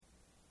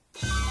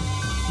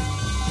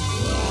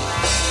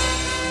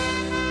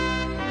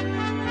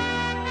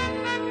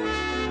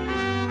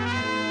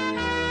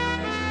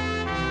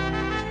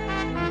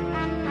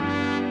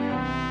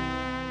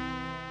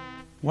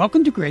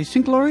Welcome to Grace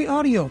and Glory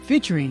Audio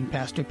featuring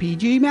Pastor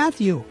P.G.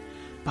 Matthew,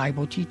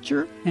 Bible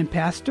teacher and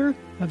pastor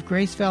of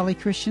Grace Valley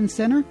Christian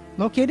Center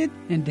located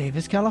in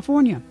Davis,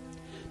 California.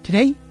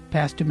 Today,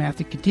 Pastor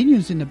Matthew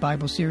continues in the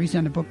Bible series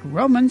on the book of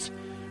Romans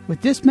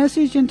with this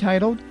message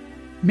entitled,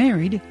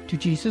 Married to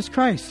Jesus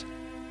Christ.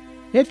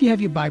 If you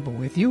have your Bible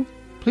with you,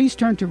 please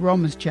turn to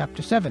Romans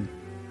chapter 7.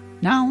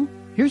 Now,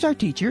 here's our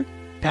teacher,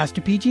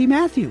 Pastor P.G.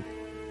 Matthew.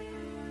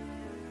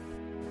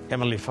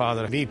 Heavenly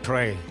Father, we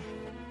pray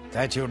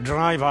that you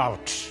drive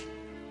out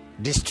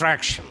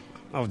distraction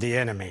of the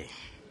enemy.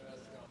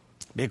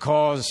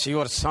 Because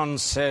your Son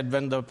said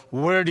when the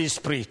word is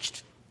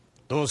preached,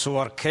 those who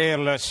are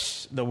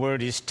careless, the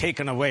word is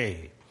taken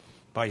away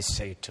by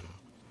Satan.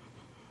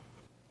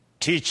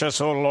 Teach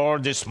us, O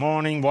Lord, this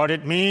morning what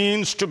it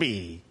means to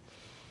be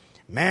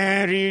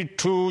married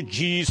to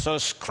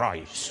Jesus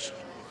Christ,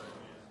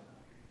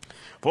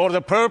 for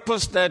the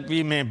purpose that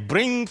we may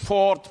bring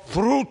forth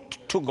fruit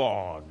to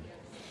God,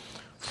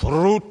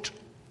 fruit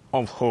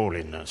of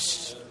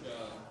holiness.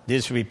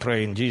 This we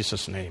pray in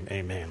Jesus' name.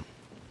 Amen.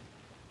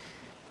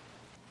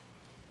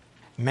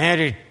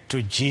 Married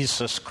to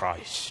Jesus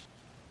Christ.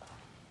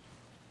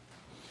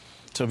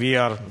 So we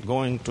are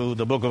going to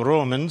the book of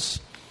Romans,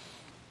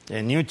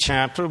 a new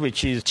chapter,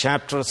 which is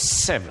chapter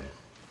 7.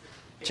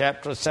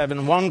 Chapter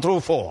 7, 1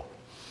 through 4.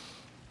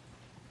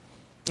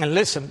 And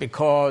listen,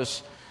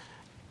 because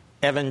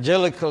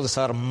evangelicals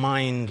are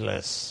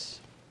mindless.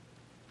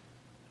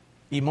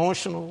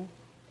 Emotional,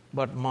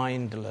 but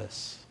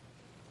mindless.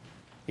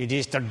 It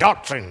is the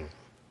doctrine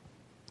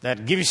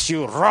that gives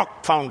you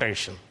rock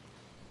foundation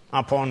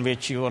upon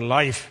which your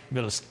life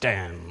will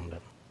stand.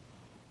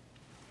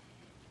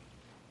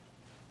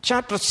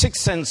 Chapter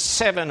 6 and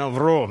 7 of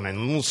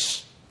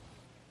Romans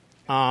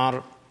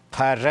are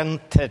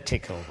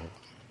parenthetical.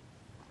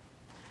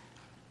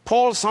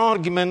 Paul's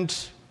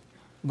argument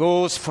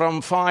goes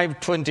from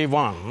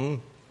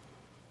 5:21,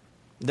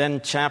 then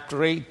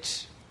chapter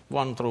 8,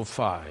 1 through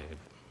 5.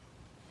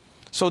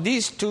 So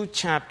these two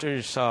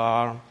chapters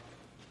are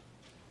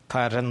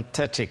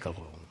parenthetical.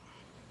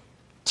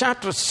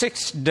 Chapter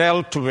 6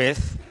 dealt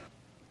with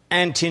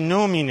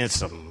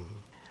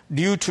antinomianism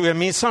due to a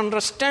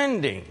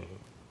misunderstanding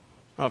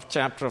of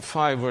chapter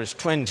 5, verse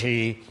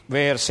 20,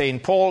 where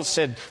St. Paul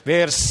said,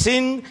 where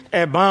sin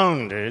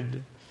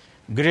abounded,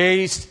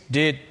 grace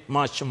did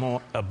much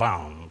more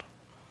abound.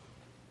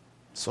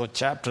 So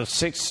chapter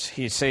 6,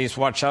 he says,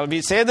 what shall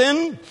we say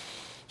then?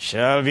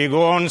 Shall we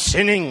go on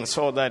sinning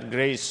so that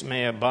grace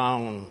may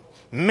abound?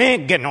 Me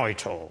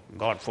genoito,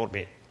 God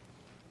forbid.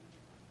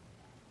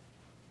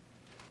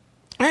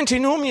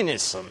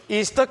 Antinomianism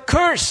is the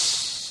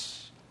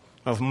curse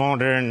of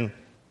modern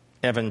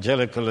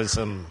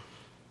evangelicalism.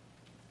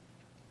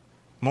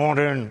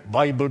 Modern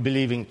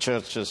Bible-believing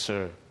churches,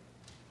 sir.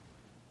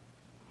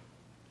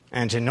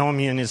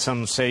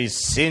 Antinomianism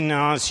says, sin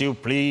as you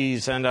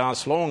please and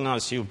as long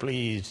as you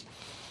please,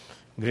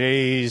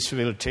 grace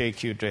will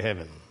take you to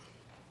heaven.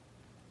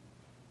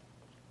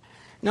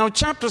 Now,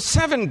 chapter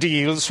 7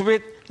 deals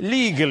with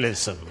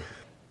legalism,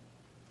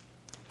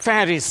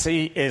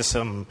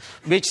 Phariseeism,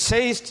 which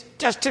says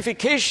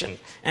justification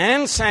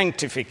and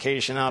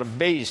sanctification are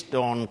based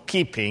on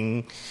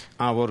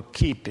our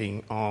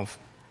keeping of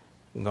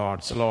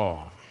God's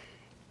law.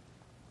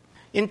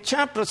 In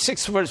chapter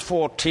 6, verse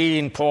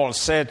 14, Paul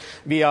said,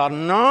 we are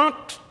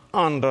not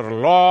under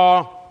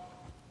law,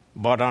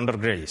 but under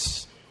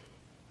grace.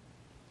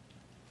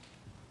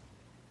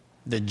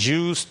 The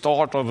Jews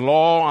thought of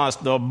law as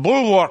the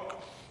bulwark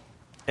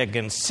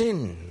against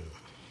sin.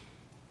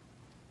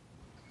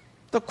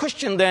 The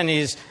question then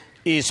is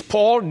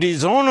Paul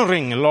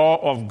dishonoring law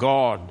of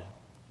God?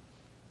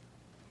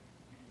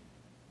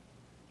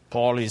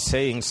 Paul is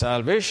saying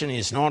salvation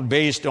is not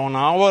based on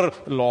our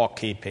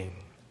law-keeping,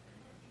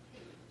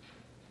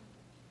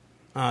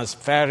 as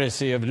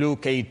Pharisee of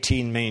Luke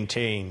 18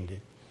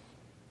 maintained,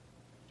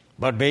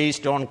 but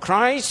based on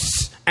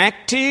Christ's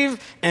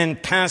active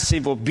and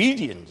passive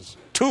obedience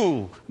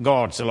to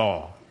God's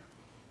law.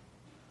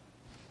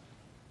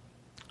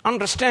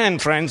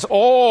 Understand, friends,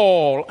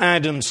 all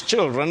Adam's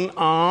children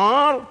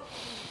are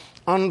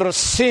under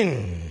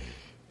sin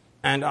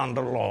and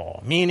under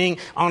law, meaning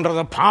under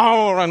the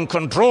power and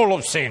control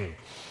of sin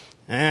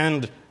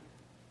and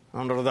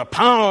under the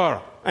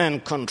power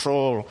and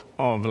control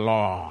of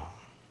law.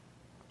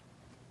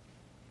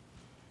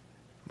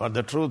 But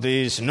the truth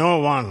is, no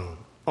one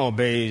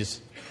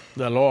obeys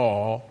the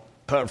law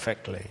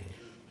perfectly.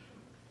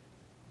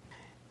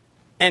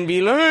 And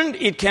we learned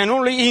it can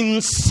only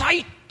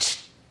incite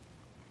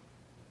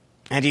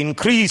and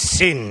increase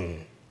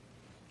sin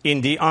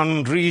in the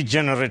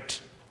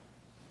unregenerate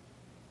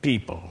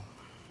people.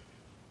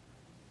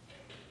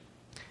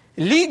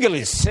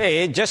 Legalists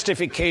say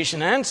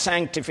justification and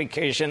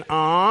sanctification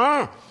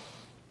are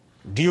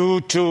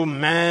due to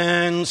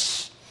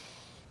man's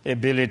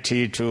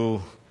ability to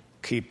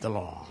keep the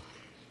law.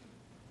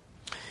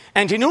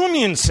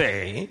 Antinomians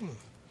say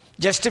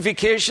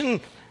justification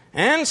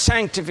and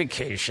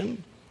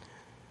sanctification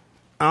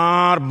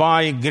are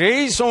by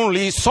grace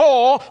only,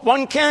 so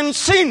one can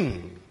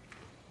sin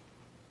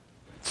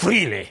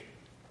freely.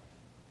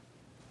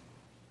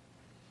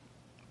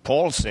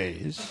 Paul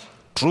says,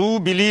 true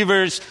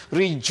believers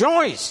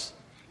rejoice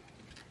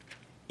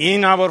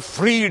in our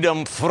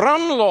freedom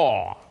from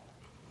law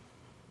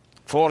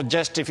for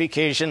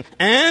justification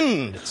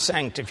and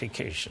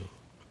sanctification.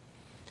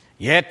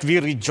 Yet we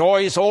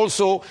rejoice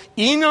also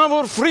in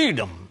our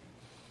freedom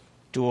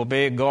to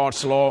obey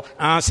God's law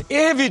as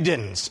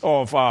evidence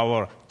of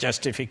our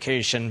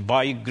justification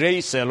by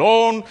grace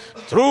alone,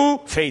 through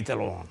faith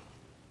alone.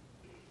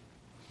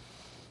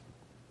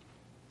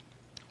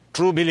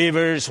 True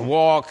believers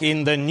walk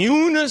in the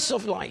newness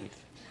of life.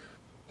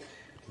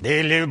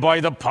 They live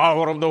by the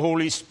power of the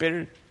Holy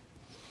Spirit.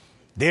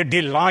 They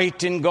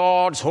delight in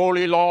God's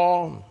holy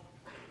law.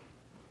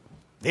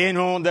 They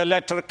know the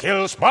letter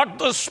kills, but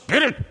the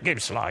Spirit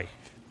gives life.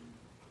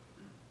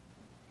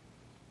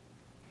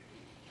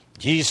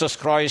 Jesus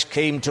Christ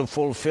came to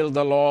fulfill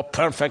the law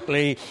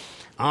perfectly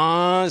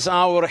as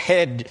our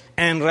head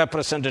and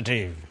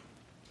representative.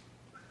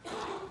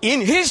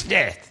 In his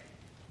death,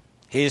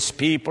 his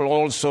people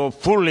also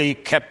fully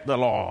kept the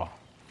law.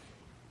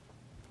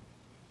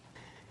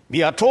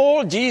 We are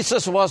told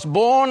Jesus was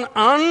born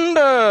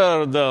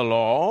under the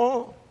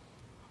law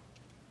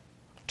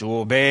to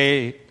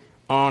obey,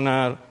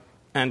 honor,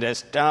 and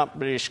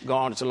establish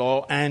God's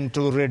law and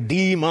to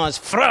redeem us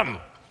from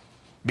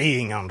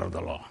being under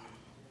the law.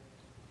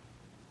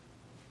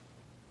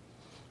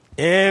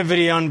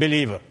 Every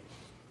unbeliever,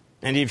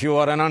 and if you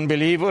are an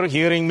unbeliever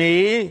hearing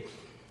me,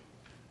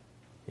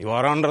 you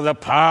are under the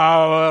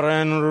power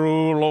and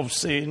rule of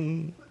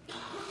sin.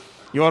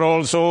 You are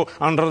also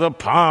under the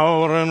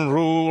power and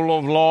rule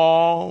of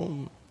law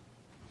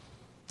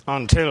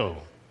until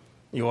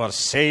you are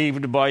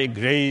saved by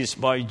grace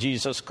by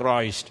Jesus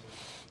Christ,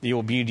 the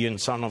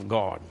obedient Son of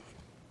God.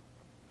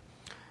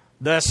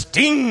 The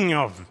sting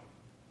of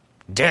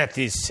death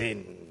is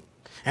sin,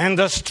 and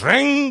the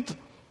strength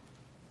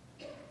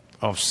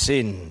of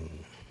sin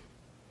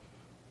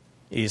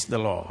is the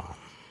law.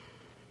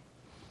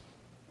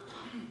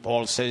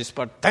 Paul says,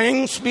 but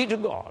thanks be to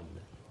God.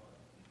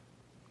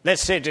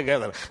 Let's say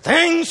together,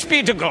 thanks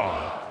be to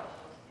God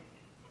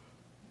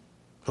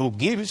who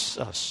gives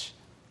us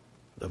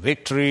the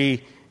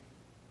victory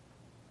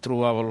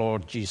through our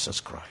Lord Jesus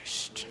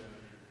Christ.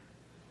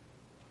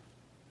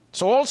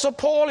 So also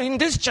Paul in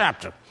this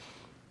chapter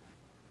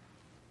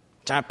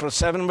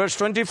 7 verse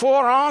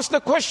 24, asks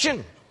the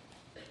question,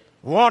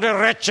 what a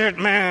wretched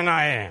man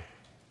I am.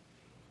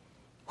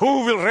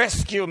 Who will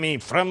rescue me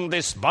from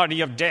this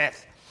body of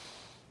death?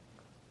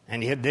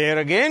 And yet there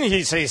again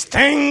he says,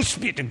 thanks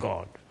be to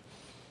God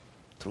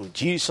through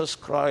Jesus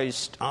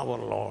Christ our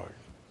Lord.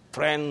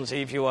 Friends,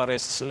 if you are a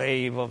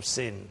slave of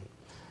sin,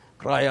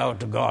 cry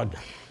out to God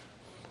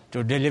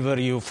to deliver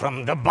you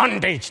from the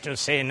bondage to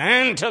sin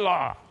and to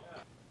law.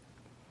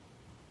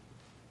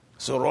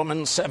 So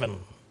Romans 7,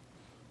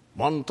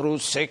 1 through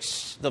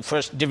 6, the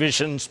first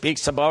division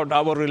speaks about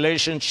our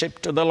relationship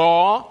to the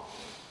law.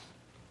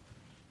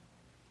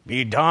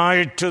 We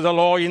died to the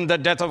law in the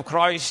death of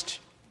Christ.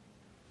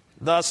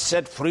 Thus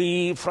set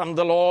free from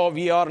the law,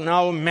 we are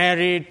now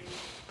married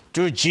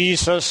to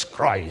Jesus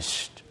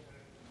Christ.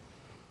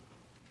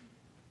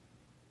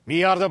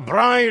 We are the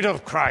bride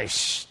of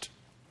Christ.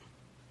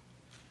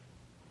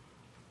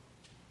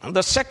 And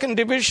the second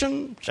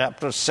division,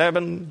 chapter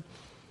 7,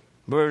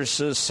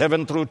 verses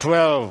 7 through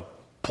 12,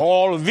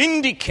 Paul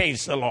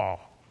vindicates the law.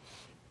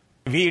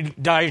 We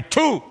died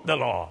to the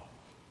law.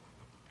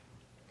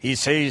 He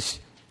says,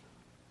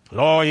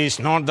 law is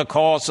not the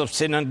cause of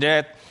sin and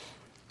death.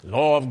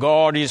 Law of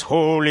God is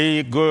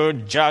holy,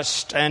 good,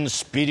 just, and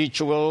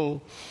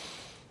spiritual.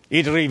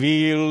 It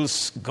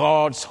reveals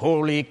God's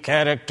holy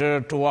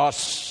character to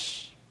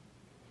us.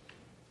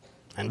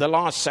 And the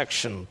last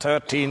section,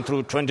 13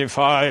 through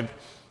 25,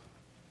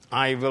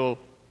 I will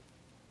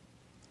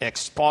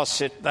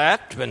exposit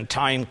that when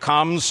time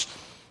comes.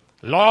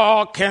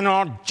 Law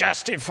cannot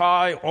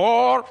justify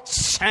or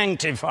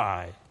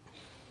sanctify.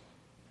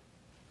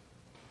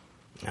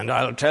 And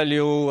I'll tell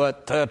you,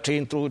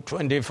 13 through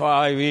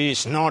 25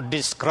 is not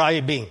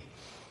describing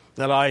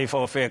the life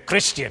of a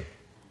Christian,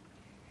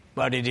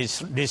 but it is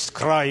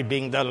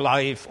describing the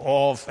life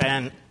of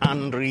an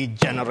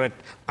unregenerate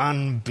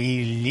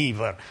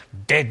unbeliever,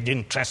 dead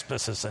in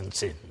trespasses and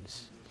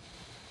sins.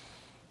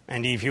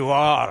 And if you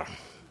are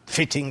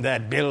fitting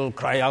that bill,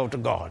 cry out to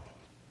God.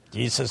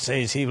 Jesus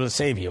says he will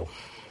save you.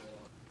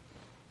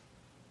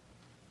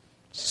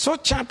 So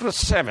chapter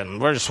 7,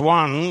 verse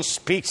 1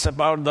 speaks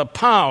about the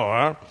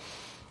power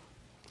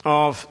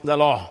of the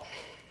law.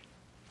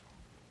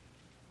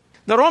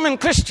 The Roman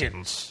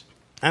Christians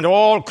and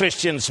all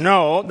Christians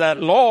know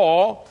that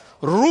law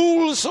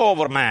rules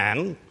over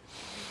man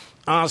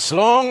as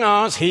long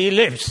as he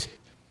lives.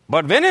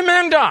 But when a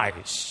man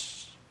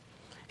dies,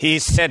 he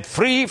is set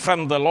free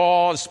from the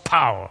law's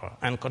power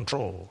and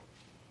control.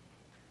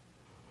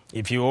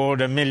 If you owed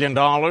 $1 million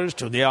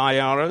to the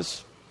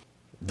IRS,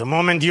 the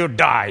moment you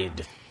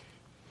died,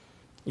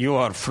 you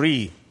are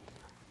free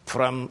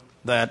from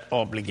that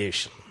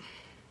obligation.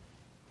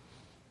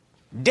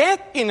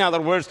 Death, in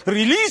other words,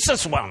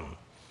 releases one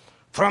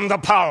from the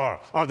power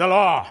of the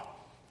law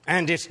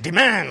and its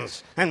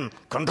demands and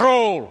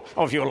control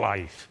of your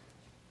life.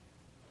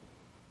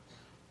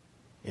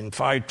 In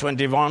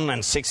 5:21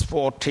 and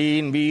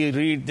 6:14, we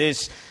read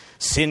this: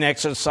 sin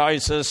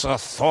exercises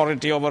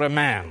authority over a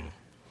man.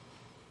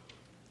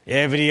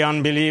 Every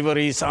unbeliever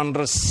is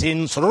under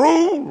sin's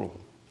rule.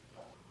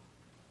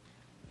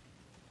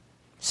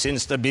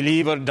 Since the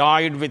believer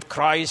died with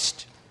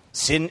Christ,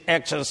 sin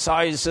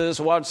exercises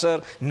what,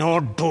 sir? No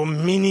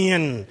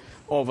dominion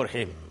over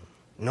him.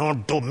 No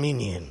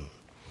dominion.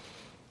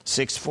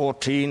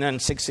 6:14 and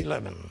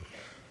 6:11.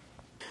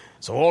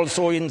 So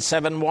also in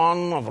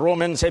 7:1 of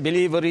Romans, a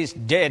believer is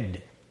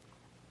dead.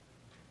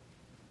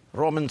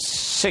 Romans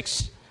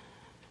 6,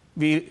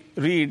 we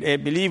read, a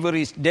believer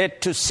is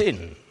dead to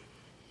sin.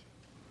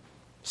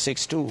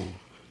 6:2.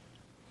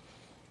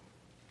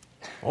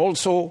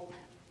 Also,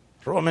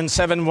 Romans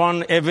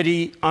 7:1,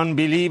 every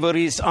unbeliever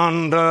is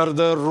under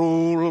the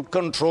rule,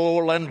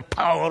 control, and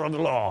power of the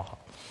law.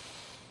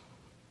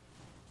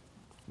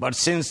 But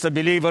since the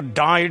believer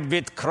died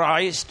with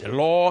Christ,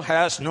 law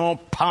has no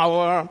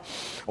power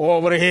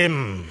over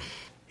him.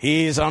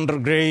 He is under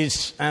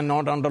grace and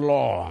not under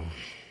law.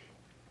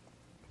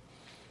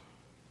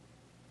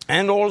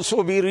 And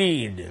also we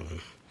read,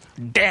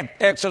 death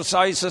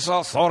exercises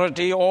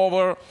authority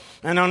over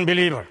an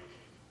unbeliever.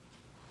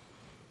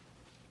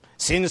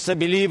 Since the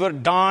believer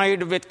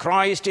died with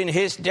Christ in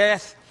his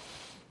death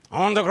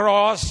on the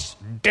cross,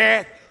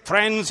 death,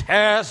 friends,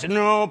 has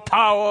no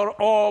power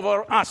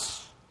over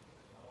us.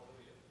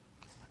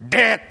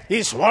 Death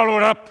is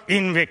swallowed up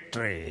in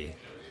victory.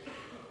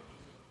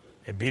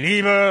 A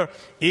believer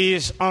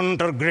is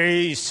under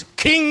grace.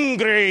 King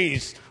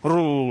Grace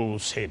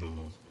rules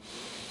him.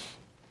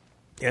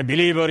 A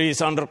believer is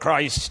under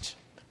Christ.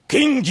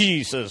 King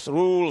Jesus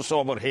rules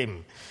over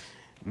him.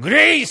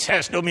 Grace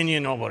has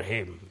dominion over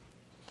him.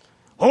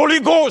 Holy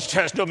Ghost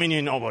has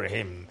dominion over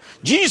him.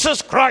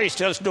 Jesus Christ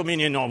has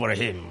dominion over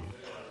him.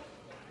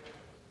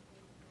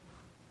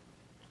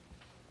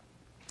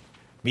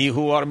 We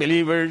who are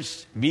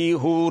believers, we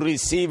who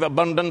receive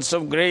abundance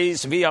of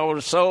grace, we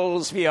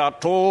ourselves, we are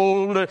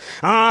told,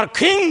 are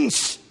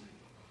kings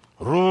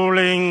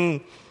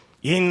ruling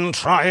in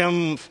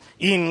triumph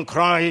in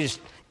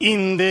Christ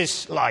in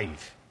this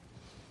life.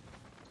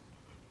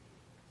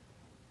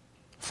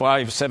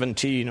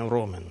 5:17 of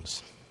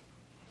Romans.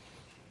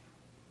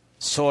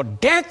 So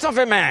death of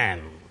a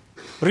man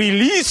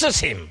releases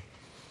him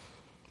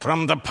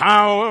from the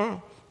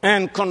power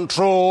and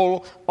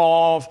control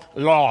of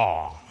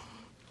law.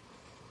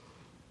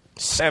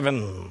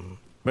 7,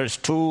 verse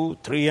 2,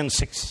 3, and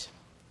 6.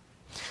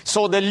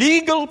 So the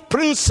legal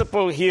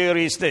principle here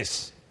is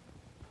this: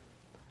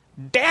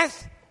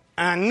 death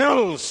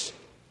annuls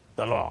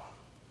the law.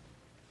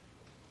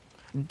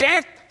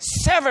 Death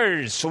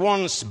severs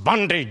one's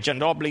bondage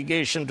and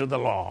obligation to the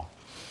law.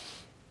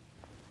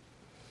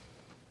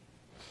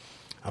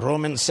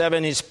 Romans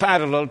 7 is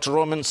parallel to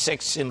Romans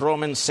 6. In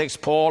Romans 6,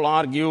 Paul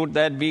argued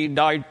that we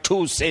died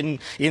to sin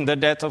in the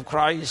death of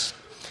Christ.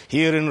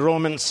 Here in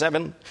Romans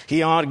 7,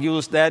 he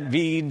argues that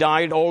we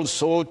died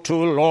also to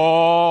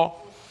law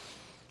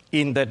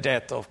in the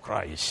death of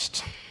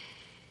Christ.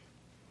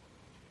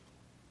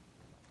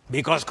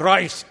 Because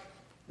Christ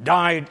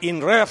died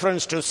in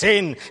reference to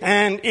sin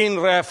and in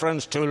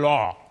reference to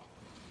law.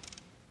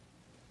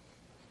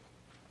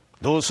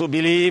 Those who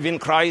believe in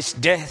Christ's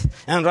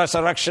death and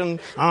resurrection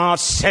are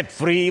set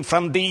free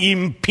from the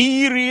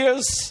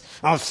imperious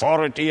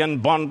authority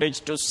and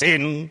bondage to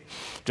sin,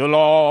 to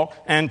law,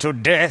 and to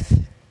death.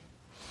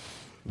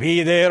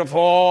 We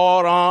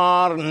therefore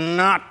are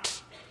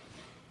not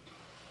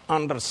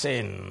under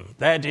sin.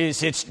 That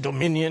is its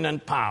dominion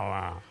and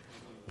power.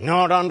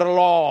 Not under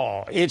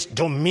law, its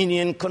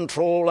dominion,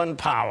 control, and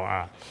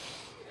power.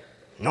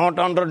 Not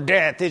under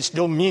death, its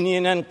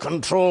dominion and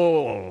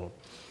control.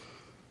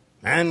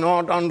 And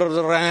not under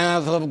the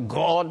wrath of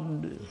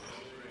God.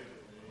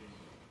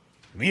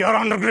 We are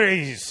under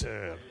grace.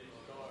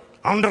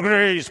 Under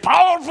grace,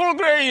 powerful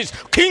grace,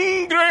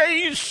 King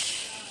Grace.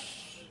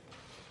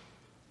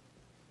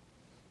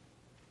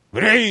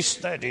 Grace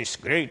that is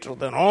greater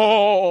than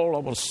all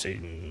our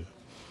sin.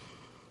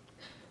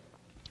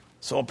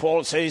 So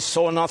Paul says,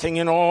 so nothing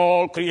in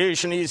all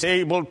creation is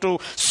able to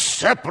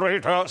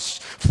separate us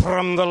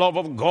from the love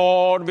of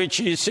God which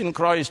is in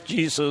Christ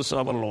Jesus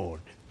our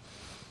Lord.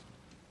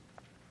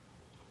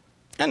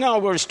 And now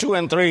verse 2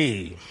 and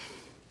 3.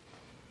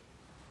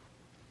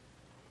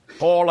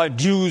 Paul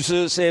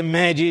adduces a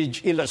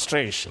marriage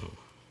illustration.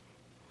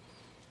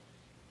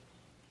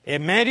 A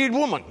married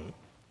woman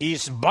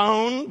is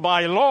bound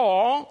by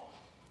law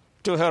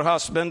to her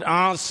husband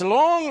as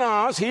long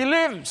as he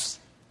lives.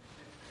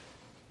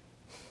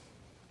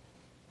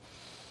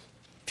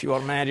 If you are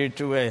married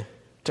to a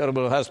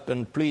terrible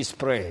husband, please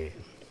pray.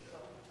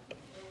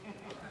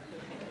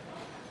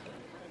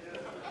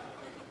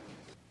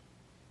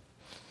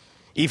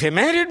 If a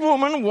married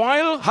woman,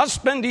 while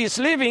husband is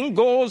living,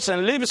 goes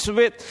and lives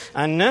with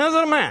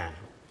another man,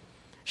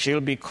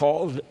 she'll be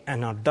called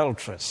an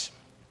adulteress.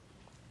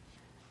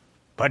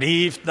 But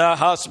if the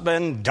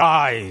husband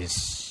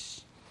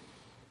dies,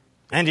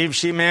 and if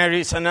she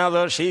marries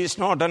another, she is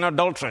not an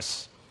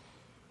adulteress.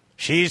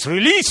 She is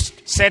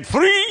released, set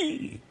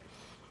free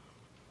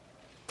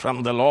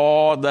from the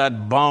law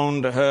that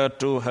bound her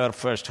to her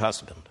first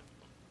husband.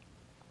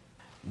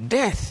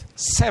 Death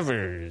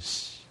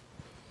severs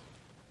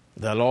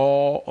the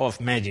law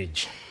of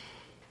marriage.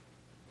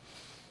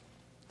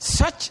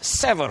 Such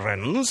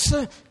severance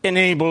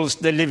enables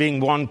the living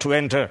one to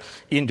enter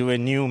into a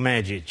new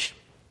marriage.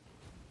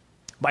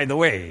 By the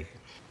way,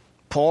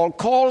 Paul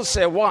calls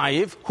a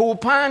wife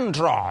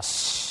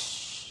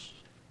hupandros.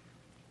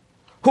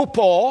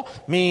 Hupo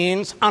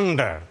means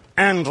under,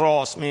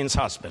 andros means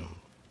husband.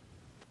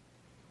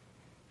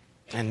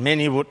 And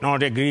many would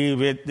not agree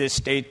with this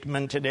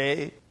statement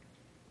today.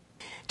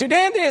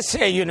 Today they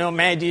say,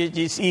 marriage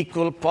is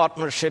equal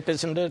partnership,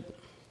 isn't it?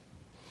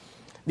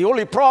 The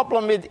only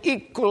problem with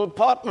equal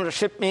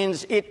partnership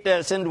means it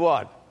doesn't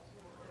what?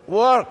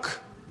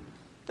 Work.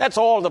 That's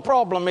all the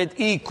problem with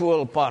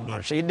equal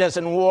partnership. It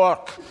doesn't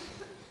work.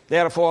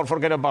 Therefore,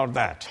 forget about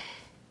that.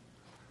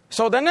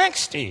 So the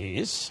next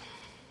is,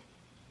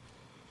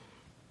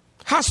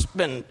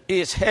 husband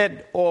is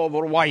head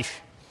over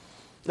wife.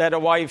 That a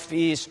wife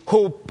is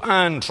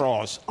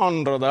hupandros,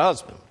 under the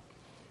husband.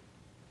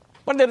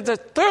 But there is a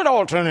third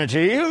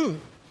alternative.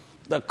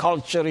 The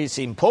culture is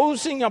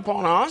imposing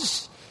upon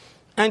us,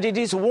 and it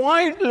is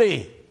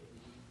widely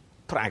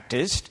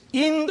practiced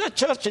in the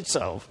church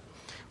itself.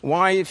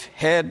 Wife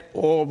head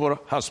over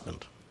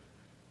husband.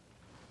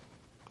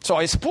 So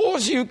I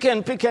suppose you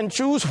can pick and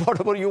choose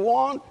whatever you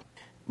want,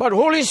 but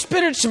Holy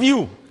Spirit's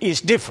view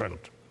is different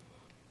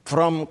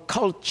from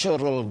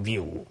cultural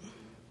view.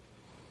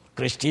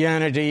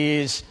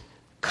 Christianity is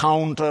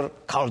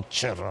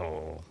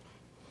counter-cultural.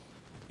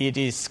 It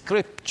is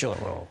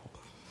scriptural.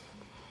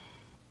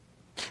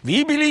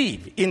 We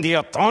believe in the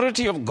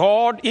authority of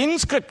God in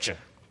Scripture.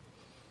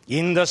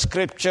 In the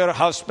Scripture,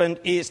 husband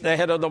is the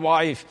head of the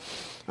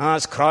wife,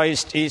 as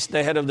Christ is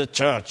the head of the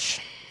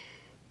church.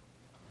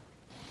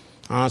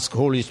 Ask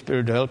Holy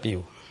Spirit to help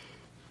you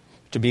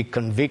to be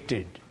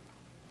convicted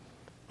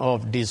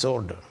of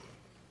disorder.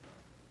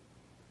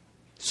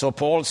 So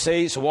Paul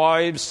says,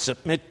 wives,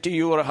 submit to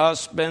your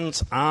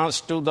husbands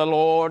as to the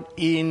Lord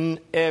in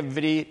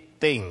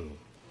everything.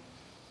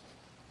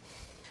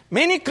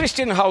 Many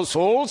Christian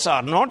households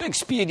are not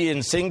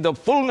experiencing the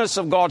fullness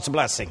of God's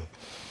blessing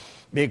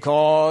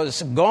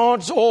because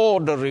God's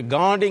order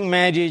regarding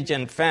marriage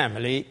and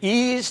family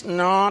is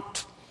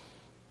not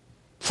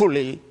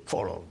fully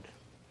followed.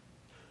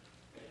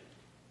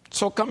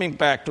 So coming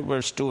back to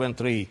verse 2 and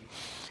 3,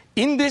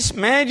 in this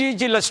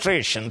marriage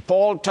illustration,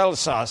 Paul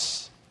tells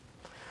us,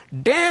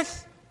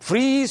 death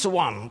frees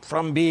one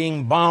from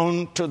being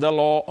bound to the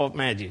law of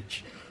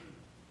marriage.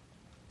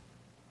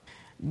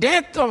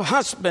 Death of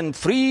husband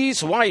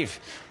frees wife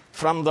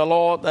from the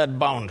law that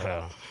bound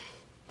her.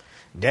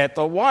 Death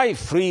of wife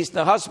frees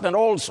the husband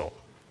also.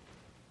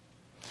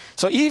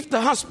 So if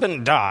the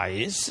husband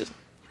dies,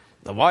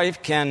 the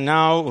wife can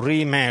now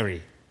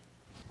remarry.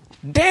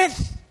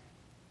 Death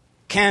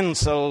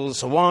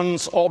cancels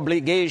one's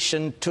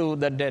obligation to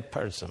the dead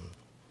person.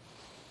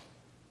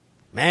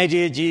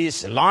 Marriage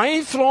is a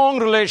lifelong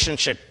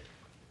relationship.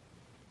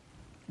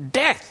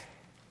 Death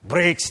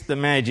breaks the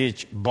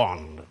marriage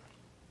bond.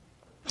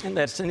 And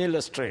that's an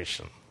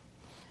illustration.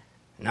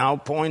 Now,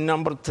 point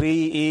number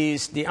 3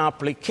 is the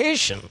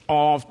application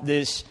of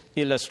this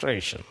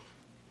illustration.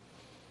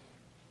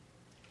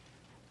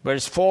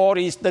 Verse 4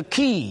 is the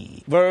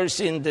key verse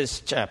in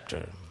this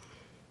chapter.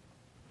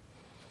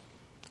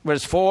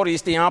 Verse 4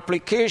 is the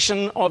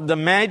application of the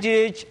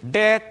marriage,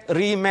 death,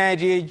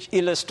 remarriage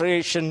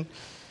illustration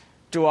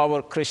to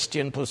our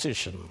Christian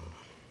position.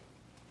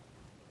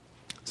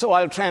 So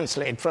I'll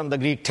translate from the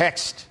Greek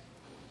text.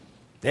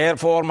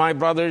 Therefore, my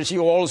brothers,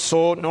 you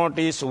also,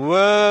 notice,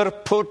 were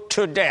put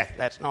to death.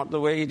 That's not the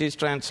way it is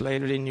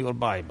translated in your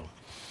Bible.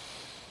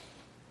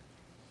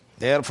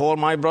 Therefore,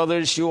 my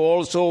brothers, you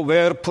also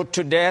were put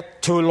to death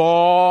to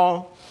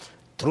law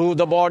through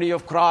the body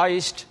of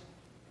Christ.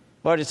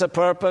 But it's a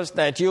purpose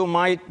that you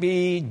might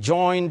be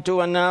joined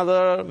to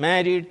another,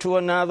 married to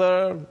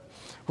another.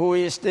 Who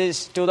is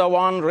this? To the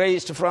one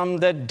raised from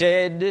the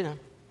dead.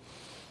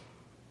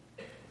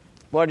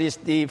 What is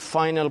the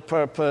final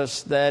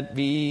purpose? That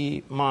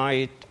we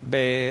might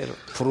bear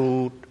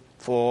fruit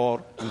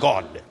for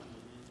God.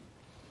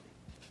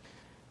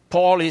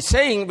 Paul is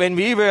saying when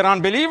we were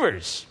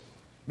unbelievers,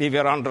 we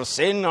were under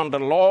sin, under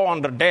law,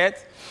 under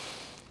death.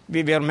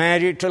 We were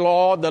married to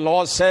law. The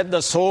law said, the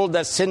soul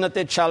that sinneth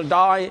it shall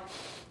die.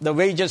 The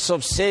wages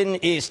of sin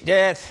is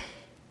death.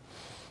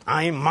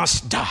 I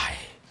must die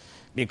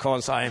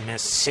because I am a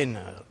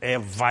sinner, a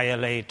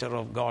violator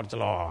of God's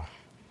law.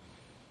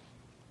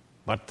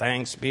 But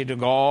thanks be to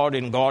God,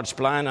 in God's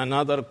plan,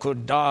 another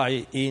could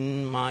die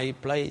in my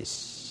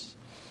place.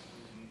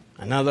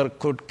 Another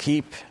could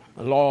keep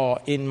law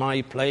in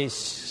my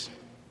place.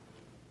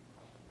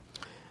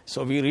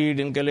 So we read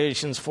in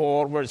Galatians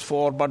 4, verse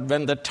 4, but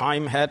when the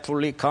time had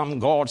fully come,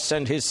 God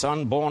sent his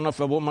Son, born of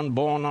a woman,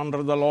 born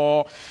under the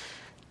law,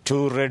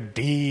 to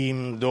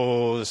redeem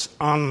those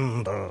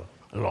under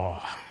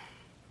law.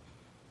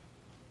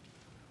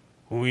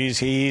 Who is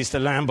he? He is the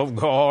Lamb of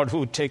God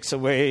who takes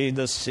away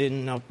the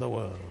sin of the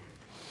world.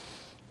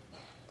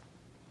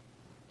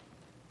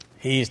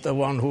 He is the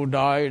one who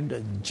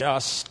died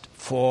just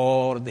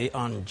for the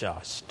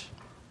unjust.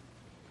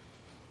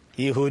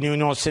 He who knew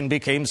no sin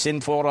became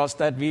sin for us,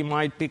 that we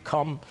might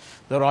become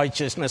the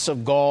righteousness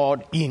of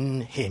God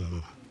in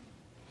him.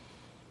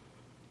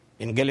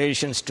 In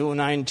Galatians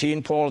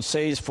 2:19, Paul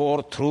says,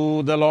 "For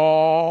through the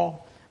law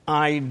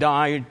I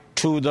died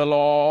to the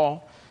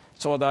law,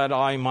 so that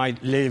I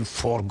might live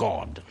for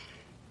God."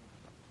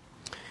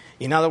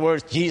 In other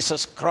words,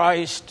 Jesus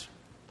Christ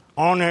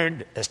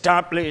honored,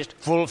 established,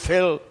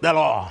 fulfilled the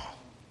law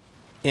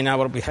in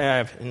our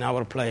behalf, in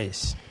our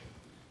place.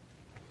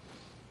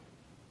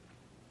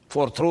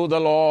 For through the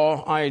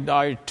law I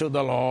died to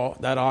the law,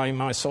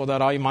 so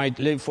that I might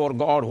live for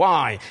God.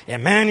 Why? A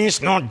man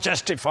is not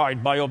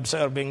justified by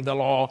observing the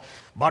law,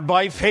 but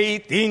by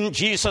faith in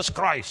Jesus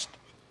Christ.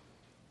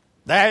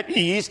 That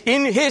is,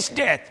 in his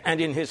death and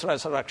in his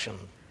resurrection.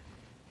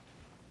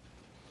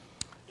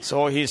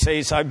 So he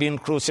says, I've been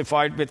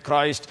crucified with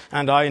Christ,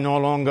 and I no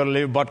longer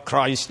live, but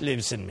Christ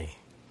lives in me.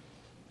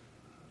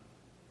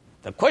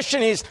 The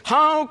question is,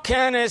 how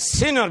can a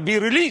sinner be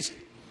released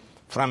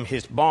from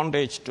his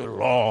bondage to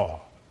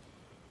law?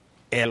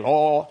 A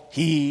law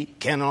he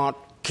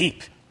cannot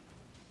keep.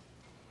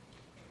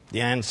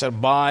 The answer: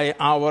 by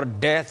our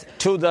death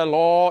to the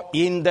law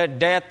in the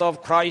death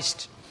of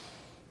Christ.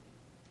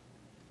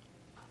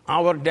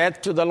 Our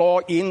death to the law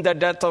in the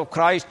death of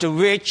Christ,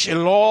 which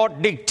law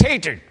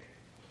dictated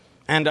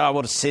and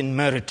our sin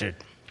merited.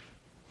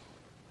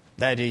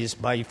 That is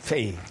by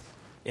faith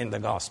in the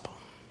gospel.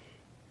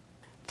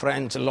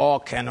 Friends, law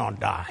cannot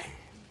die.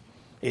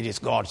 It is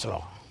God's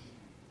law.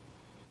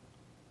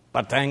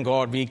 But thank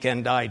God we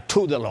can die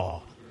to the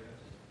law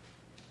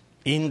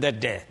in the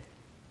death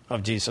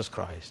of Jesus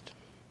Christ.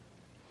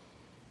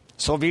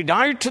 So we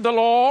died to the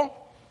law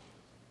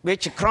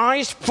which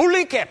Christ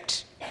fully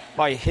kept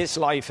by his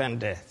life and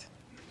death.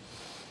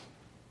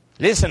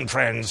 Listen,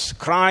 friends,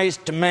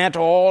 Christ met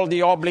all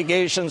the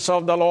obligations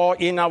of the law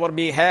in our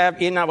behalf,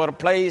 in our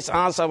place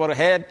as our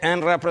head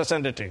and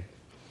representative.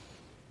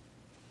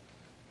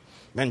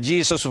 When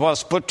Jesus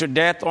was put to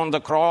death on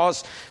the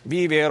cross,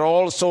 we were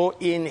also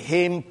in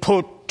him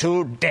put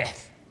to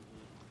death.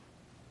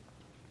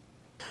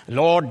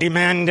 Law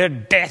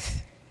demanded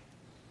death,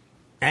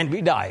 and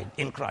we died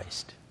in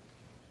Christ.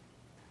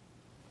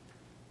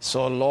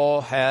 So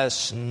law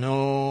has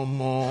no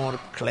more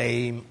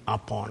claim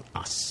upon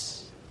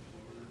us.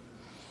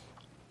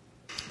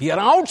 We are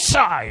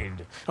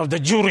outside of the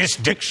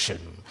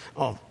jurisdiction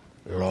of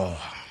law.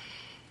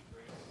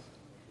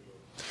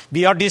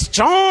 We are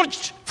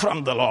discharged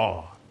from the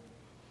law,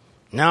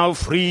 now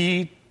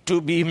free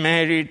to be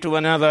married to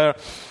another,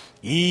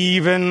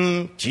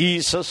 even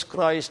Jesus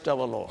Christ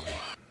our Lord.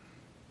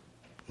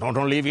 Not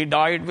only we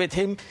died with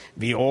him,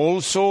 we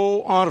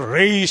also are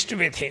raised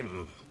with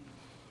him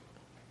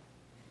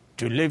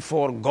to live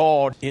for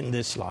God in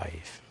this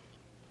life.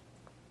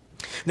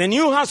 The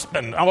new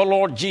husband, our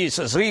Lord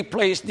Jesus,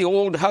 replaced the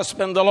old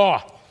husband, the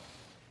law.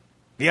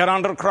 We are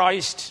under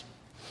Christ,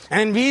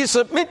 and we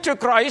submit to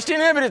Christ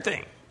in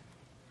everything.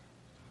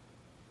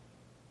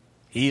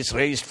 He is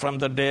raised from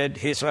the dead.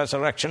 His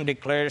resurrection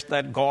declares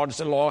that God's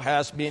law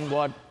has been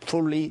what?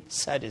 Fully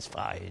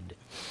satisfied.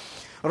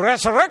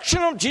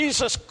 Resurrection of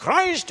Jesus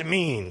Christ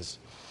means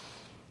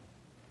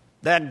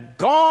that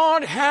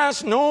God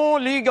has no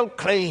legal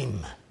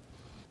claim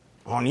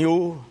on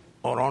you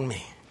or on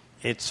me.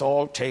 It's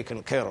all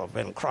taken care of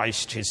when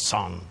Christ, his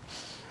Son,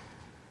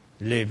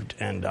 lived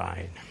and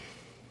died.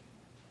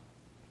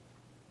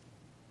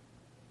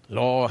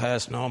 Law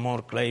has no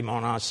more claim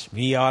on us.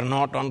 We are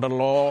not under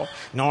law,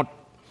 not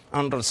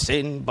under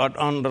sin, but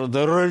under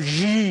the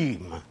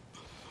regime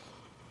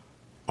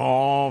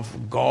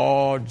of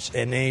God's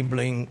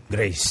enabling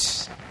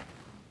grace.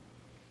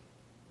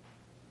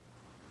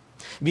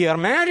 We are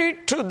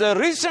married to the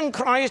risen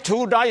Christ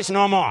who dies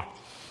no more.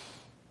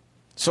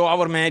 So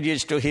our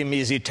marriage to him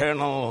is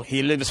eternal.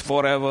 He lives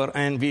forever,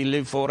 and we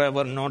live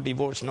forever. No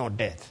divorce, no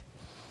death.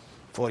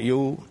 For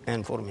you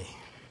and for me.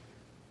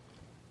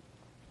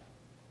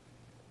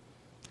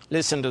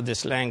 Listen to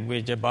this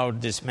language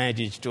about this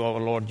marriage to our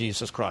Lord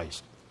Jesus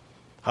Christ.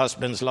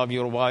 Husbands, love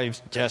your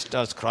wives just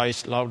as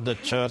Christ loved the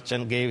church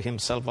and gave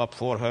himself up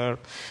for her,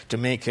 to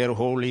make her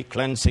holy,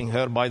 cleansing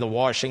her by the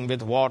washing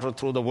with water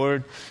through the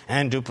word,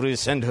 and to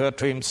present her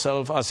to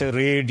himself as a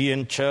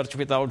radiant church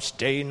without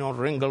stain or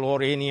wrinkle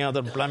or any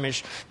other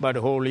blemish, but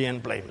holy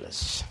and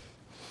blameless.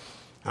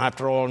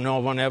 After all, no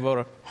one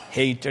ever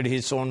hated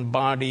his own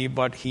body,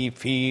 but he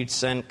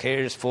feeds and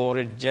cares for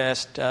it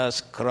just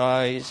as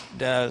Christ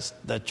does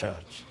the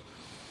church.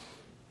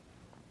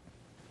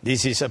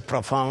 This is a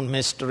profound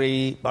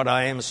mystery, but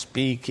I am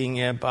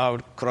speaking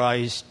about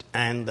Christ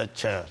and the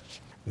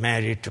church.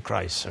 Married to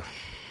Christ, sir.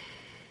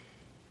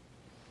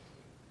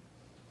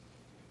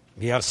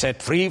 We are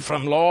set free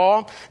from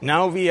law.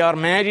 Now we are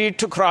married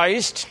to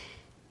Christ.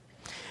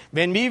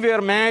 When we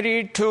were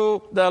married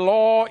to the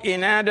law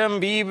in Adam,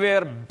 we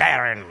were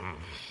barren.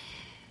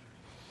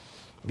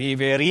 We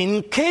were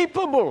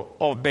incapable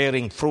of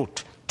bearing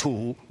fruit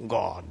to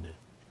God.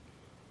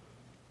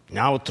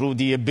 Now, through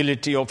the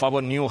ability of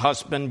our new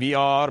husband, we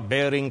are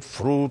bearing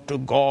fruit to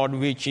God,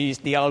 which is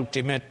the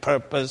ultimate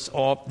purpose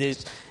of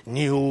this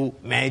new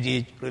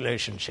marriage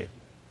relationship.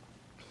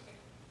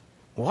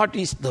 What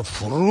is the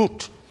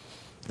fruit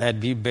that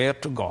we bear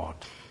to God?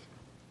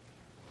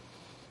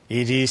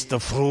 It is the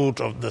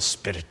fruit of the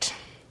Spirit.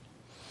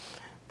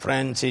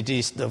 Friends, it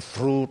is the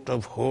fruit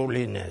of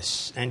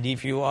holiness. And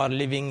if you are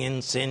living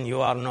in sin,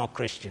 you are no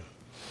Christian.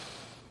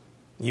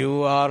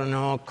 You are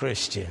no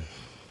Christian.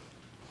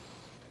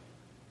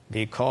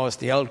 Because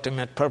the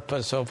ultimate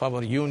purpose of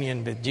our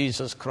union with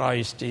Jesus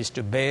Christ is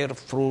to bear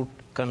fruit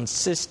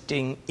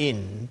consisting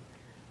in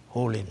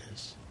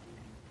holiness.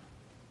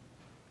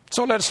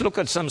 So let's look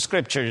at some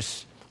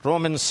scriptures.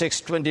 Romans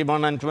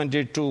 6:21 and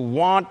 22.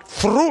 What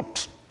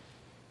fruit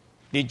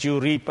did you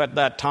reap at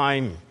that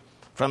time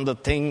from the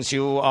things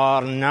you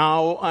are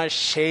now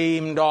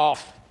ashamed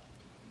of?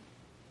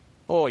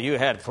 Oh, you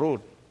had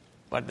fruit,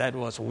 but that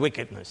was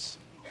wickedness,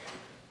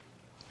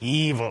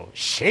 evil,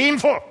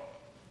 shameful.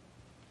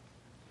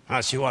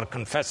 As you are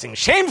confessing,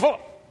 shameful.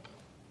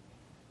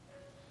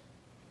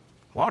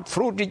 What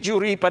fruit did you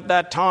reap at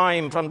that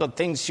time from the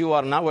things you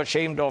are now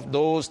ashamed of?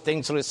 Those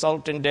things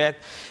result in death.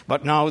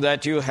 But now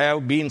that you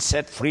have been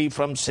set free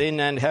from sin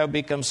and have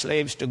become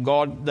slaves to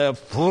God, the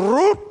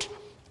fruit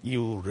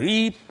you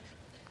reap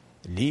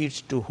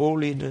leads to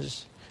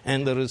holiness,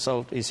 and the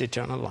result is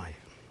eternal life.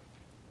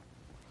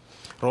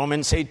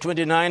 Romans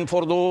 8:29,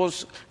 for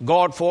those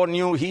God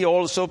foreknew, he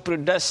also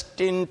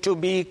predestined to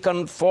be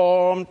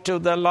conformed to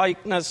the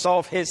likeness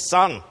of his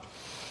Son,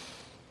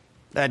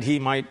 that he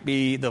might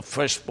be the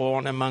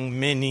firstborn among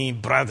many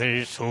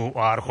brothers who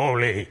are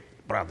holy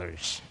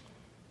brothers.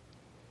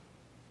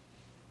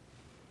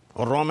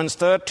 Or Romans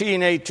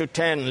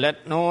 13:8-10,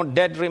 let no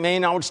debt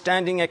remain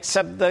outstanding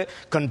except the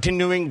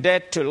continuing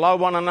debt to love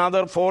one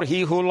another, for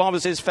he who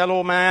loves his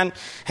fellow man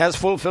has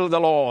fulfilled the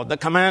law. The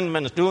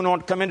commandments, do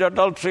not commit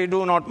adultery,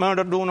 do not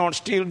murder, do not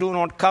steal, do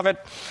not covet,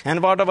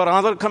 and whatever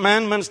other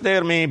commandments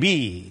there may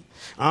be,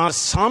 are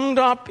summed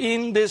up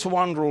in this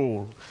one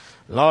rule.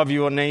 Love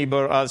your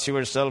neighbor as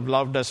yourself.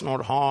 Love does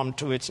not harm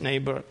to its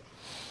neighbor.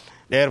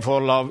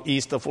 Therefore, love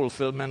is the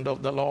fulfillment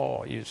of the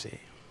law, you see.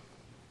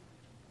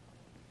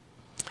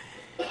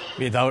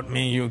 Without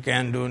me you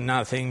can do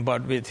nothing,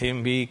 but with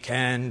him we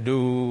can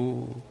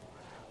do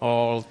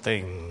all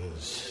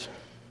things.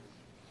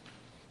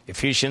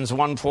 Ephesians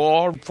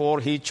 1:4, for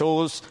he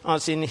chose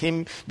us in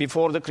him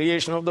before the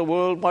creation of the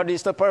world. What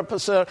is the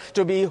purpose, sir?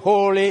 To be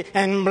holy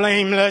and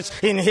blameless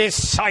in his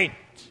sight.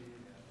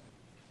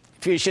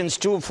 Ephesians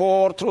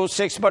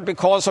 2:4-6, but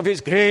because of his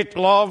great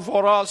love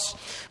for us,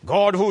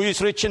 God, who is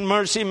rich in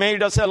mercy,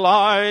 made us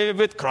alive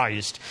with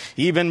Christ.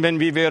 Even when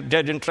we were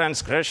dead in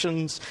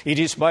transgressions, it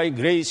is by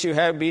grace you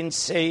have been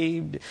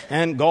saved.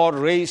 And God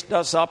raised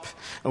us up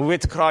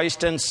with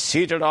Christ and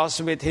seated us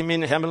with him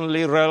in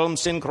heavenly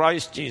realms in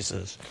Christ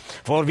Jesus.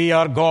 For we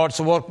are God's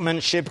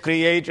workmanship,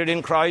 created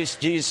in Christ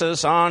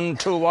Jesus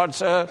unto what,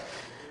 sir?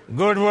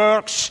 Good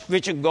works,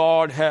 which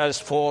God has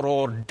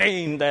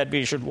foreordained that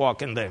we should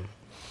walk in them.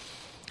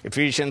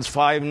 Ephesians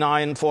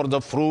 5:9, for the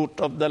fruit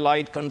of the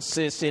light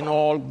consists in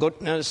all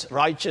goodness,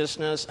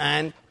 righteousness,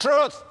 and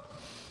truth.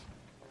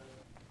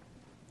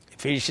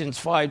 Ephesians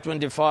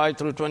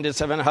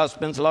 5:25-27,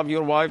 husbands, love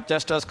your wife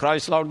just as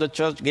Christ loved the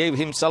church, gave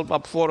himself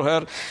up for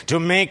her, to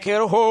make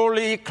her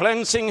holy,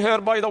 cleansing her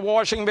by the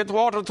washing with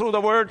water through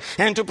the word,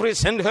 and to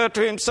present her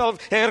to himself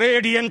a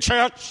radiant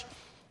church,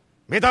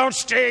 without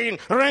stain,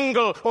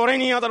 wrinkle, or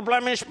any other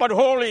blemish, but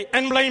holy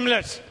and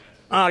blameless.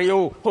 Are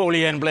you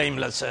holy and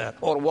blameless, sir,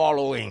 or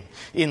wallowing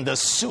in the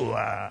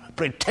sewer,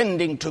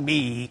 pretending to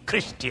be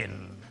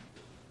Christian?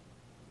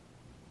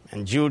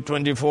 And Jude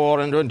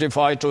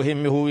 24:25, to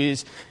him who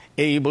is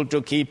able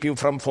to keep you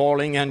from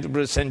falling and to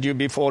present you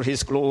before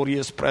his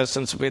glorious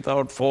presence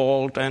without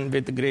fault and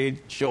with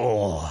great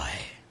joy.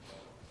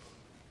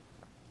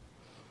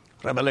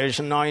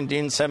 Revelation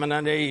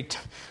 19:7-8.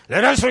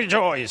 Let us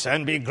rejoice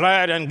and be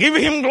glad and give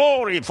him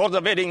glory, for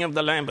the wedding of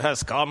the Lamb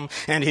has come,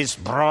 and his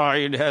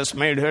bride has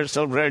made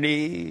herself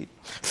ready.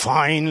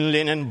 Fine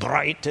linen,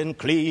 bright and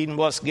clean,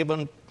 was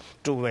given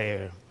to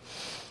wear.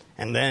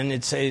 And then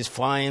it says,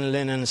 fine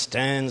linen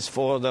stands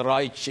for the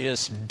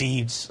righteous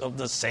deeds of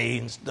the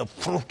saints, the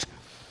fruit.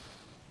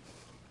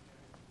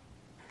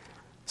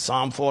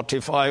 Psalm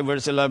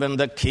 45:11,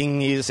 the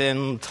king is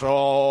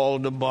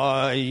enthralled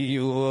by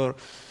your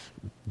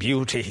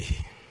beauty.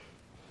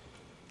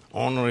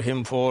 Honor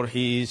him, for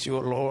he is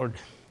your Lord.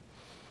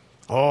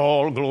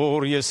 All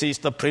glorious is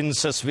the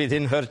princess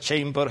within her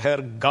chamber. Her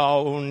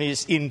gown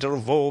is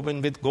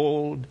interwoven with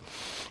gold.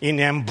 In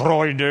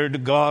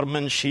embroidered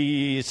garments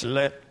she is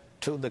led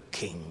to the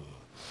king.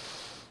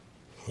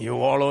 You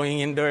wallowing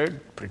in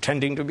dirt,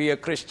 pretending to be a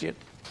Christian?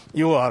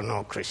 You are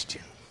no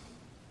Christian.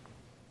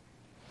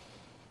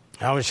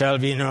 How shall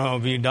we know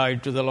we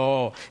died to the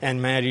law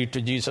and married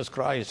to Jesus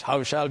Christ?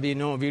 How shall we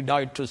know we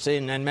died to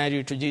sin and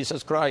married to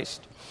Jesus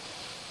Christ?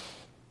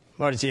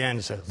 What is the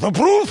answer? The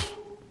proof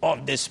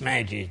of this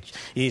marriage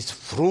is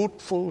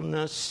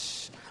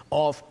fruitfulness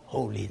of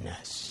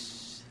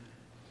holiness.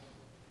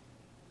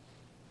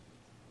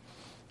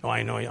 Oh,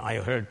 I know, I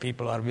heard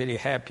people are very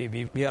happy.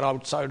 We are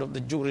outside of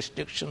the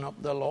jurisdiction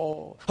of the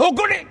law. Oh,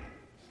 goody!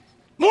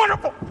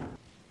 Wonderful!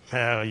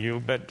 Well, you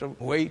better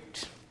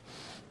wait.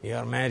 We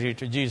are married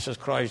to Jesus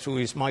Christ, who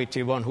is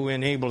mighty one, who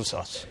enables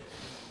us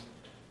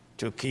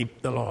to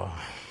keep the law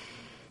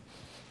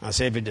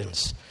as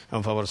evidence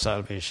of our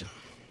salvation.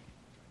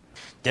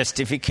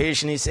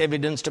 Justification is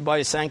evidenced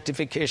by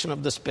sanctification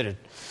of the Spirit.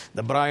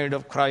 The bride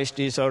of Christ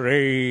is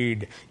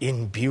arrayed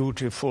in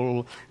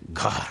beautiful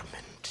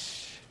garments.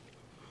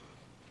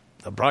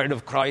 The bride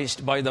of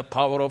Christ, by the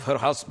power of her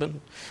husband,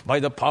 by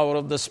the power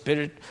of the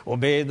Spirit,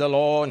 obey the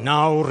law,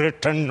 now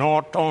written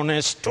not on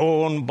a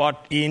stone,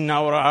 but in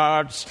our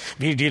hearts.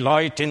 We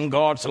delight in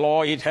God's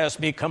law. It has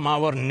become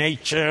our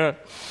nature.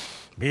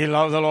 We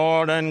love the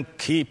Lord and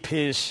keep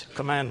His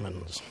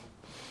commandments.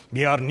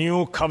 We are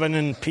new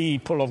covenant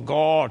people of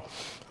God.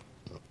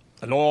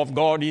 The law of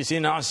God is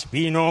in us.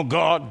 We know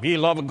God. We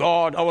love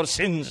God. Our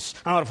sins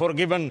are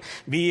forgiven.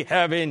 We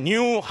have a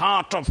new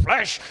heart of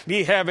flesh.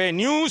 We have a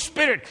new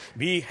spirit.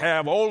 We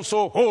have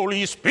also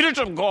Holy Spirit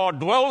of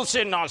God dwells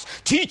in us,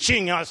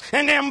 teaching us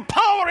and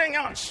empowering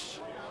us.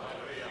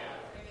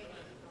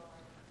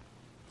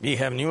 We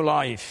have new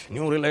life,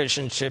 new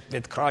relationship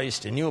with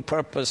Christ, a new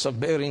purpose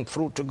of bearing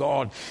fruit to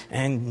God,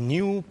 and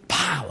new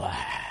power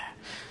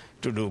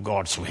to do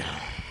God's will.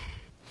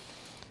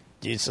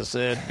 Jesus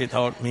said,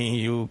 without me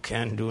you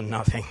can do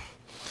nothing.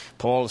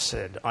 Paul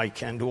said, I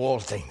can do all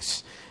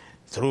things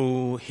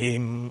through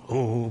Him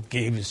who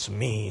gives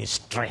me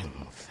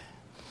strength.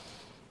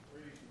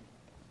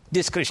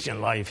 This Christian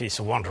life is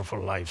a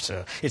wonderful life,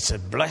 sir. It's a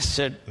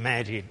blessed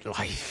married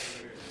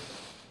life.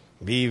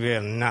 We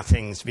were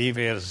nothings, we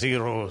were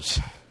zeros,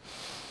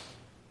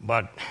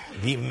 but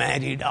we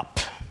married up.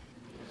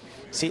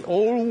 See,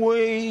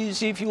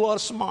 always, if you are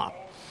smart,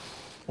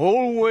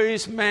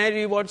 always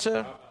marry what's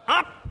up,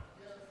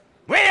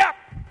 way up,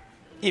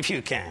 if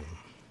you can.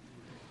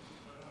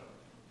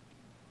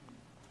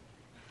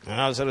 And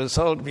as a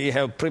result, we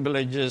have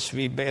privileges.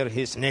 We bear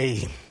His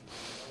name.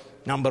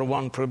 Number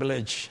one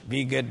privilege,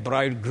 we get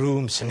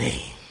bridegroom's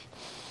name.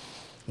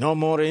 No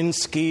more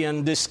ins key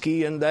and this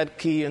key and that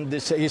key and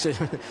this.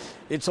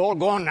 It's all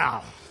gone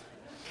now.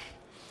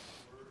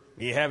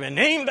 We have a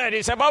name that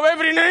is above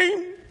every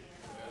name.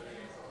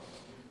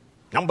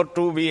 Number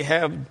two, we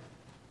have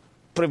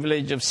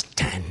privilege of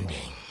standing.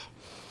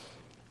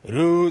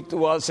 Ruth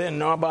was a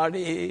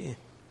nobody,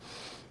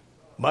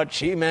 but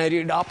she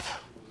married up.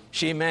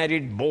 She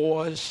married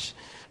Boaz,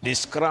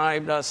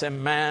 described as a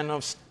man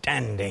of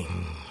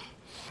standing.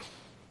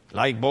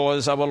 Like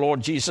Boaz, our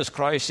Lord Jesus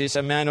Christ is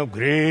a man of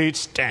great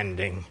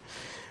standing.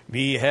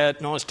 We had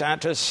no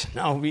status.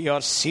 Now we are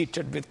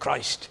seated with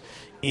Christ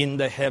in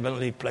the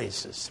heavenly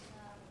places.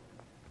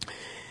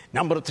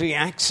 Number three,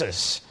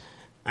 access.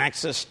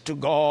 Access to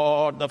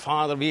God the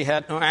Father. We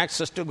had no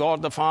access to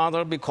God the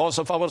Father because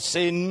of our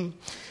sin.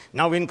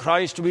 Now in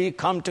Christ we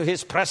come to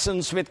His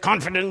presence with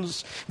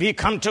confidence. We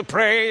come to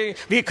pray.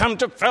 We come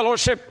to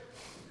fellowship.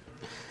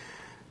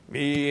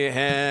 We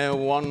have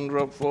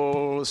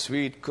wonderful,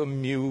 sweet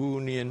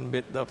communion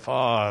with the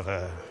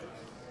Father.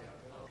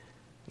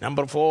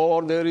 Number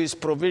four, there is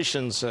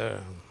provision,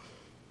 sir.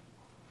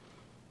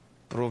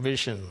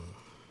 Provision.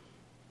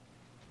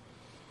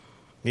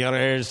 We are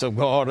heirs of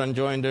God and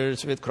joint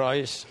heirs with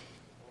Christ.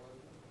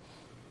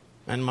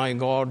 And my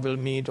God will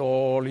meet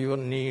all your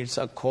needs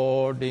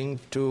according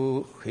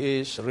to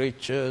His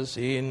riches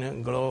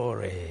in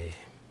glory.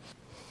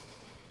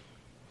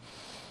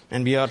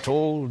 And we are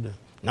told,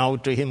 now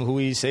to Him who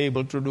is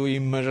able to do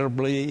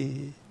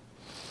immeasurably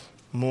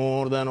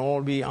more than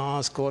all we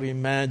ask or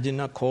imagine,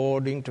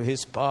 according to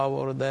His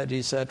power that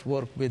is at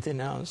work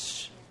within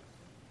us.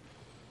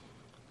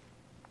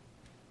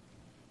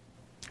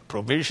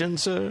 Provision,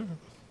 sir.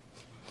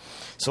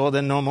 So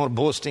then no more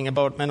boasting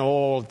about men,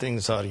 all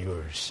things are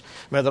yours.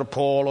 Whether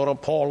Paul or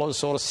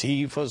Apollos or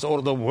Cephas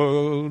or the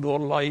world or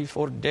life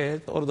or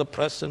death or the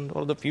present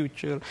or the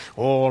future,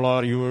 all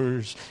are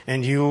yours.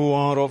 And you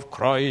are of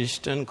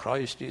Christ and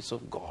Christ is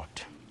of God.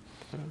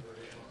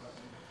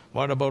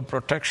 What about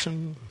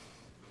protection?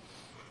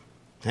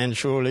 And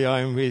surely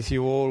I am with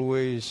you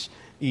always,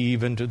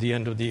 even to the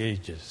end of the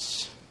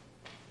ages.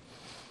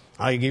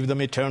 I give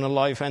them eternal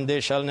life, and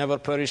they shall never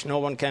perish. No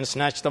one can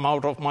snatch them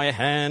out of my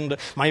hand.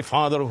 My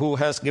Father who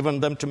has given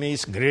them to me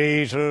is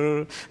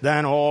greater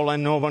than all,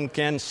 and no one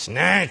can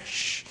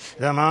snatch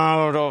them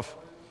out of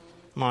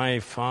my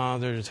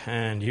Father's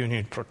hand. You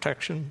need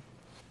protection.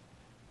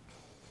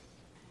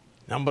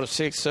 Number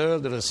 6, sir,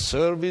 there is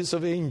service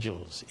of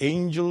angels.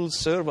 Angels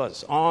serve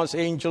us. As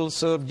angels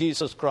serve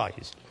Jesus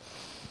Christ.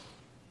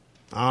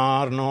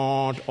 Are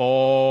not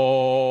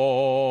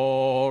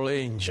all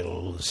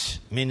angels,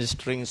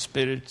 ministering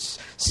spirits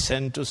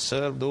sent to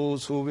serve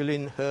those who will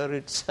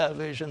inherit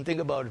salvation. Think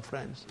about it,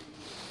 friends.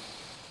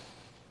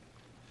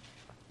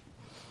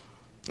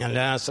 And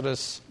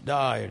Lazarus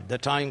died. The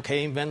time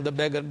came when the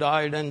beggar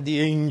died and the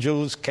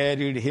angels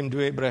carried him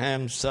to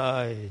Abraham's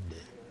side.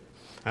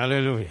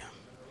 Hallelujah.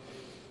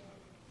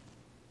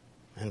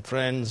 And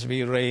friends,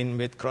 we reign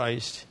with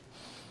Christ.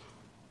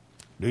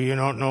 Do you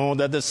not know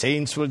that the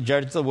saints will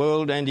judge the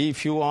world? And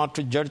if you are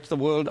to judge the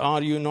world,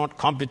 are you not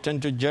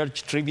competent to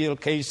judge trivial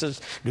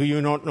cases? Do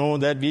you not know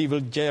that we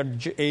will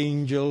judge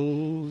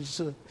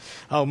angels?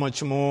 How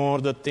much more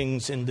the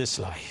things in this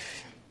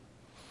life?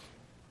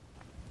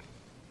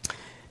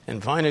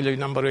 And finally,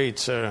 number 8,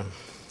 sir,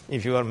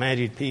 if you are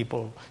married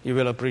people, you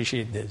will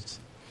appreciate this.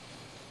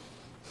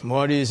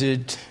 What is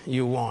it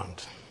you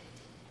want?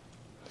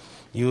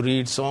 You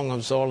read Song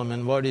of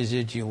Solomon, what is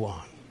it you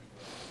want?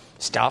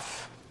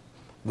 Stuff?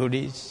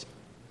 Goodies?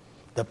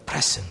 The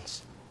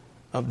presence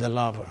of the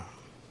lover.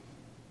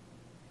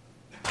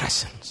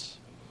 Presence.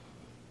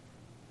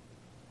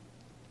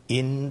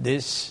 In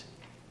this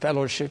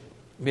fellowship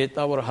with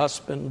our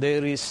husband,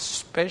 there is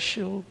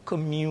special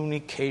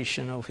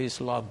communication of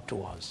his love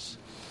to us.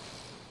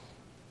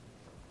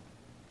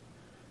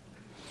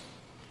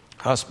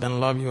 Husband,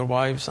 love your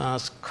wives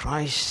as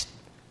Christ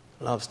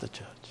loves the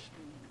church.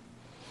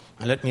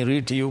 And let me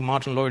read to you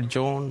Martin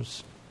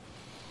Lloyd-Jones.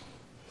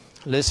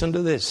 Listen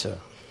to this, sir.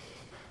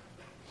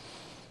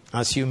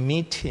 As you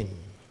meet him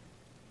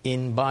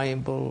in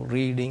Bible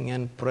reading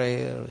and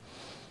prayer,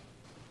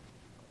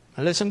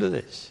 listen to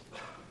this.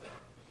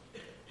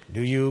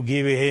 Do you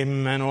give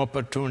him an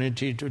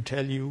opportunity to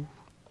tell you?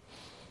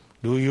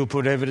 Do you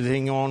put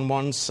everything on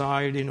one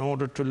side in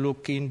order to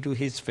look into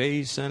his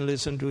face and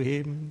listen to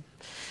him?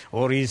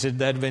 Or is it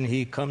that when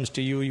he comes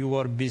to you, you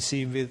are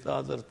busy with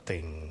other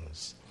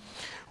things?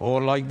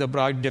 Or like the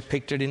bride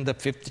depicted in the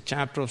 5th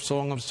chapter of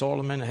Song of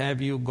Solomon, have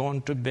you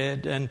gone to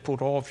bed and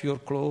put off your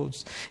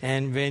clothes?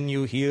 And when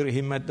you hear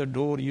him at the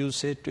door, you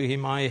say to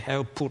him, I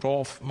have put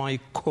off my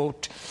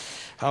coat.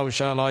 How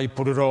shall I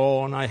put it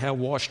on? I have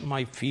washed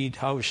my feet.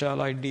 How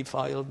shall I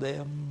defile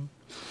them?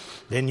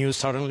 Then you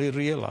suddenly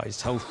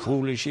realize how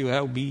foolish you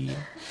have been.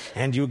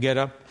 And you get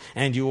up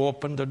and you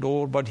open the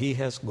door, but he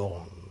has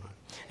gone.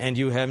 And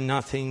you have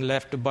nothing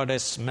left but a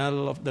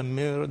smell of the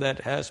myrrh that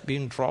has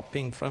been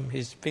dropping from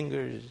his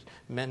fingers,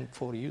 meant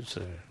for you,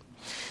 sir.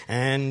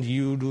 And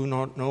you do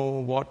not know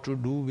what to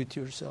do with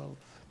yourself.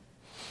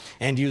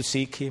 And you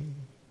seek him.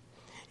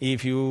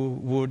 If you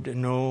would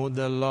know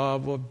the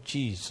love of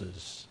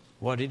Jesus,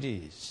 what it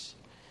is,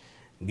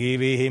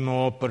 give him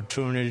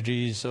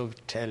opportunities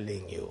of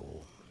telling you.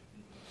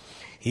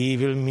 He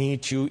will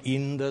meet you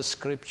in the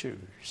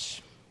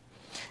scriptures.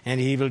 And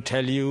he will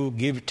tell you,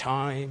 give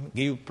time,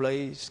 give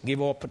place,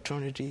 give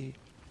opportunity.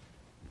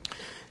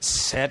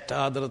 Set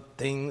other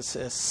things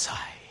aside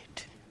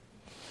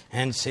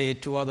and say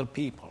to other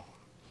people,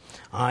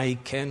 I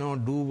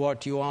cannot do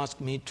what you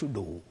ask me to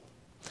do.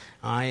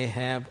 I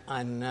have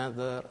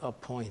another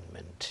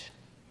appointment.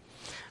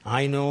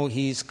 I know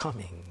he is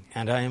coming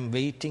and I am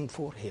waiting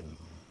for him.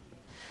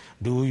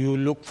 Do you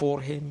look for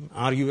him?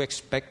 Are you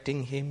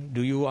expecting him?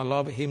 Do you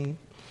allow him?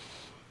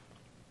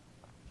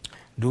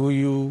 Do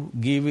you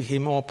give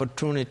him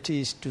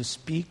opportunities to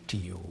speak to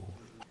you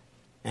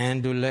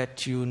and to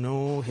let you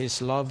know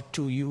his love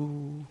to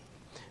you?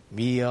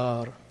 We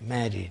are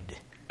married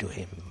to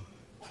him.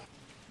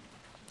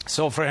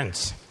 So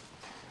friends,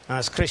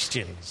 as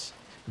Christians,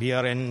 we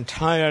are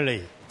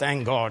entirely,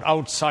 thank God,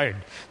 outside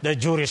the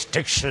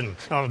jurisdiction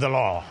of the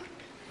law.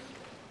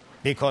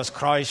 Because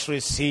Christ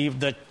received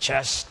the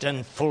just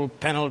and full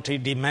penalty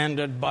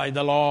demanded by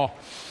the law,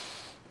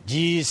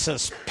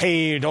 Jesus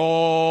paid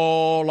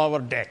all our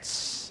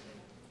debts.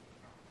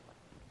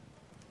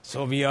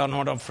 So we are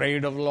not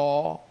afraid of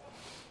law.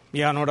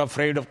 We are not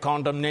afraid of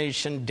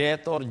condemnation,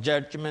 death, or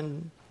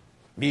judgment.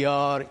 We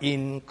are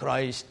in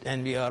Christ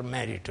and we are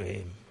married to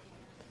him.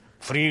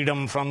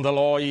 Freedom from the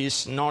law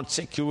is not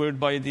secured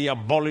by the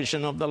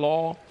abolition of the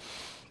law,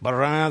 but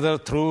rather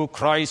through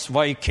Christ's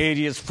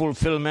vicarious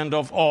fulfillment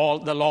of all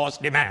the law's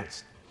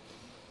demands.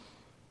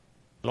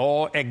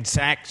 Law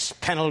exacts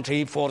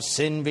penalty for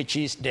sin, which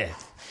is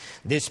death.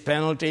 This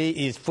penalty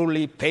is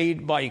fully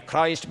paid by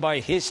Christ by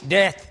his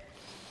death.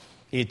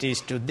 It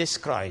is to this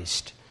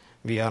Christ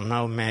we are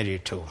now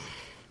married to.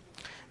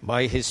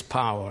 By his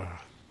power,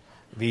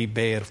 we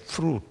bear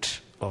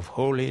fruit of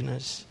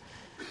holiness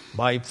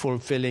by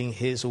fulfilling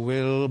his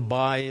will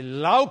by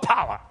love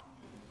power.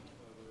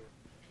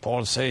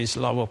 Paul says,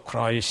 love of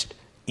Christ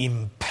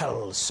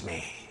impels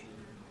me.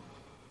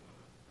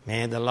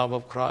 May the love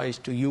of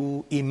Christ to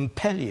you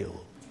impel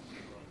you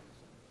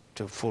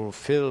to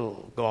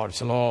fulfill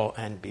God's law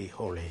and be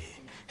holy.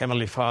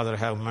 Heavenly Father,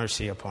 have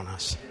mercy upon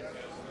us.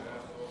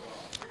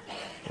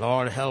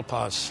 Lord, help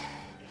us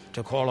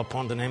to call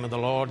upon the name of the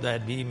Lord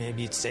that we may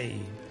be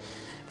saved.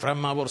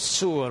 From our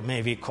sewer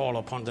may we call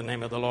upon the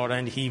name of the Lord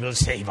and he will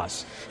save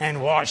us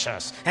and wash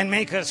us and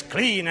make us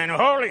clean and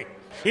holy.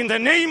 In the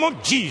name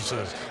of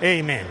Jesus,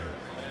 amen.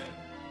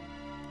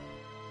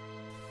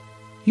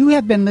 You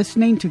have been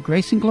listening to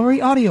Grace and Glory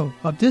audio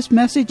of this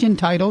message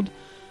entitled,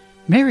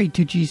 Married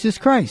to Jesus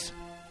Christ.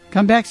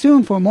 Come back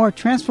soon for more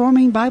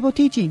transforming Bible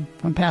teaching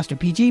from Pastor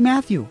P.G.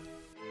 Matthew.